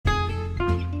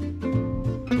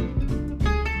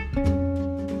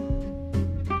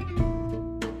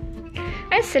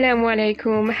Assalamu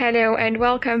alaikum, hello and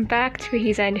welcome back to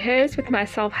His and Hers with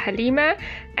myself Halima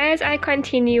as I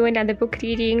continue another book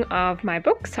reading of my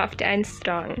book Soft and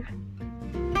Strong.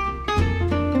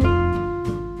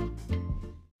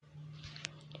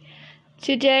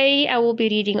 Today I will be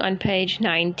reading on page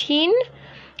 19.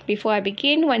 Before I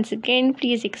begin, once again,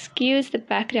 please excuse the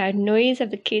background noise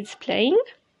of the kids playing.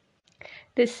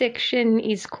 This section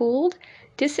is called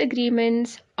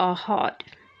Disagreements Are Hard.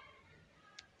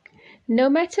 No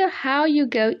matter how you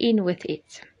go in with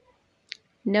it,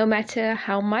 no matter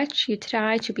how much you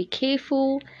try to be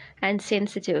careful and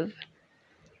sensitive,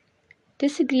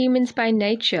 disagreements by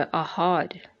nature are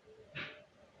hard.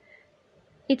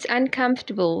 It's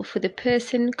uncomfortable for the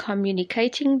person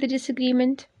communicating the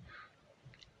disagreement,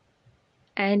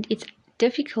 and it's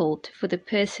difficult for the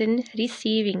person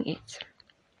receiving it.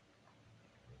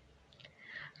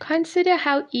 Consider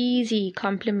how easy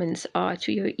compliments are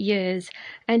to your ears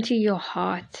and to your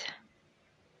heart.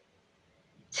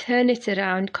 Turn it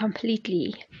around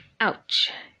completely.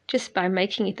 Ouch! Just by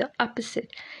making it the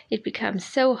opposite, it becomes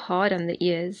so hard on the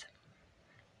ears.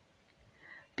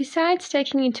 Besides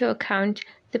taking into account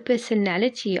the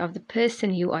personality of the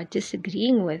person you are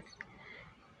disagreeing with,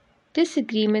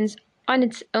 disagreements on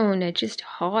its own are just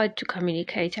hard to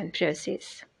communicate and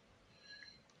process.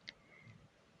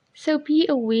 So be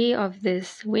aware of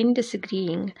this when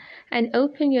disagreeing and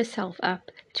open yourself up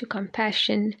to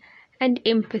compassion and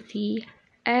empathy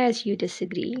as you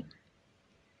disagree.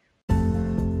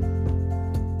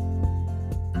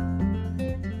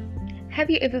 Have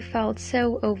you ever felt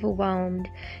so overwhelmed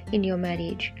in your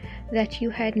marriage that you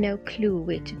had no clue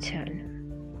where to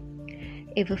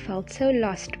turn? Ever felt so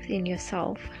lost within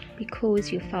yourself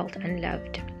because you felt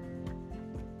unloved?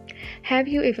 Have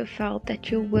you ever felt that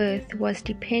your worth was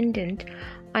dependent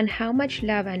on how much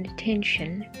love and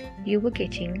attention you were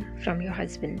getting from your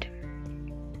husband?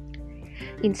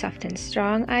 In Soft and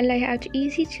Strong, I lay out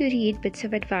easy to read bits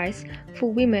of advice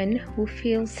for women who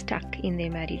feel stuck in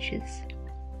their marriages.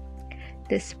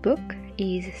 This book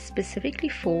is specifically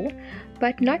for,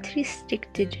 but not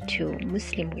restricted to,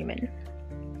 Muslim women.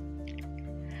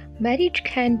 Marriage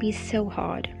can be so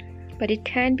hard, but it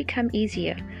can become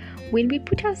easier when we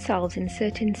put ourselves in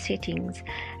certain settings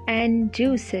and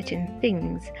do certain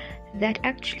things that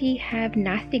actually have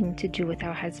nothing to do with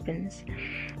our husbands.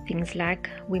 Things like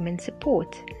women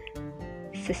support,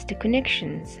 sister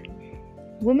connections,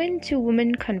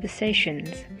 woman-to-woman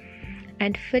conversations,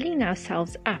 and filling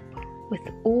ourselves up with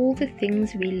all the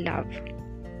things we love.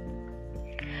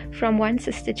 From one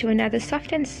sister to another,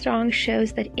 Soft and Strong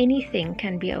shows that anything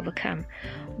can be overcome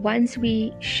once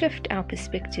we shift our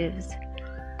perspectives,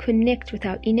 connect with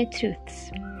our inner truths,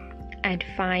 and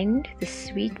find the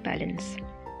sweet balance.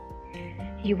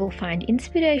 You will find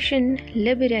inspiration,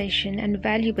 liberation, and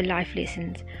valuable life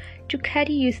lessons to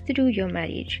carry you through your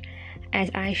marriage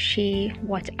as I share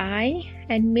what I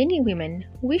and many women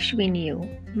wish we knew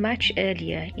much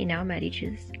earlier in our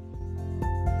marriages.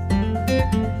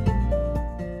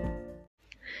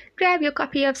 Grab your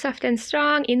copy of Soft and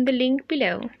Strong in the link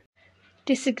below.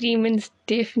 Disagreements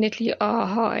definitely are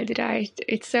hard, right?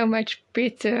 It's so much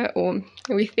better, or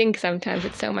we think sometimes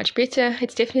it's so much better.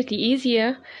 It's definitely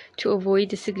easier to avoid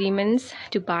disagreements,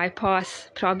 to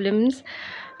bypass problems,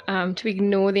 to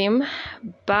ignore them,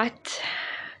 but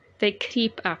they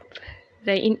creep up.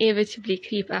 They inevitably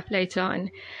creep up later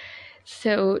on.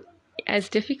 So as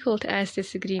difficult as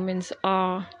disagreements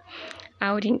are,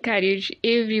 I would encourage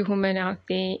every woman out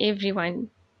there,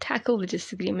 everyone, tackle the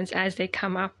disagreements as they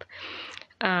come up.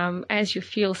 As you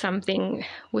feel something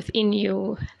within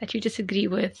you that you disagree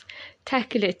with,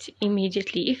 tackle it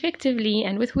immediately, effectively,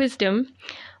 and with wisdom,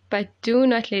 but do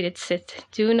not let it sit.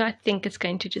 Do not think it's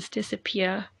going to just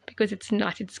disappear, because it's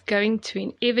not. It's going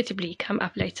to inevitably come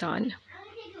up later on.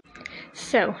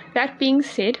 So, that being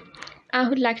said, I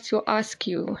would like to ask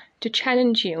you, to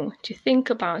challenge you, to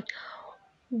think about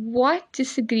what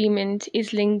disagreement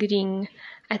is lingering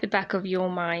at the back of your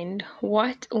mind.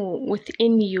 What, or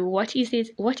within you, what is it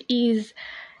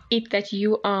that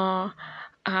you are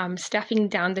stuffing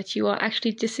down, that you are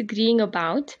actually disagreeing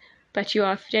about, but you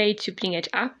are afraid to bring it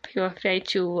up, you're afraid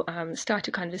to start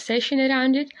a conversation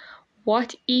around it?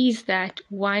 What is that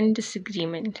one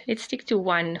disagreement? Let's stick to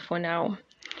one for now.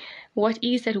 What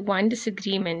is that one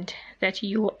disagreement that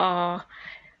you are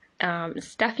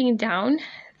stuffing down,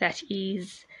 that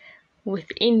is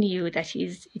within you, that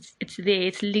is, it's there,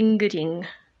 it's lingering?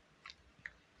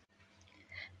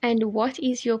 And what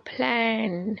is your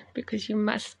plan? Because you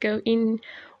must go in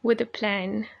with a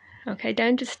plan. Okay,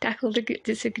 don't just tackle the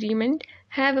disagreement.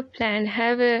 Have a plan,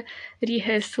 have a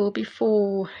rehearsal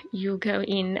before you go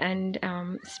in and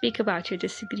speak about your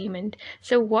disagreement.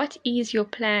 So what is your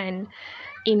plan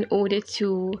in order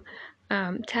to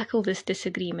tackle this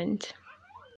disagreement?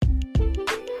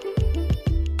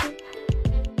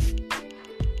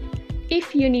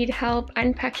 If you need help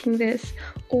unpacking this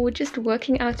or just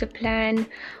working out a plan,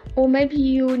 or maybe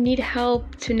you need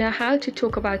help to know how to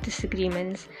talk about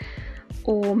disagreements,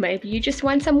 or maybe you just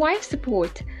want some wife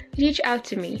support, reach out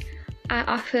to me. I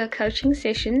offer coaching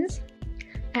sessions,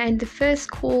 and the first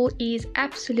call is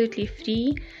absolutely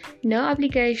free, no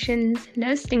obligations,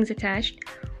 no strings attached.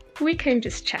 We can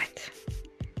just chat.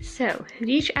 So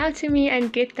reach out to me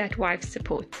and get that wife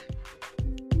support.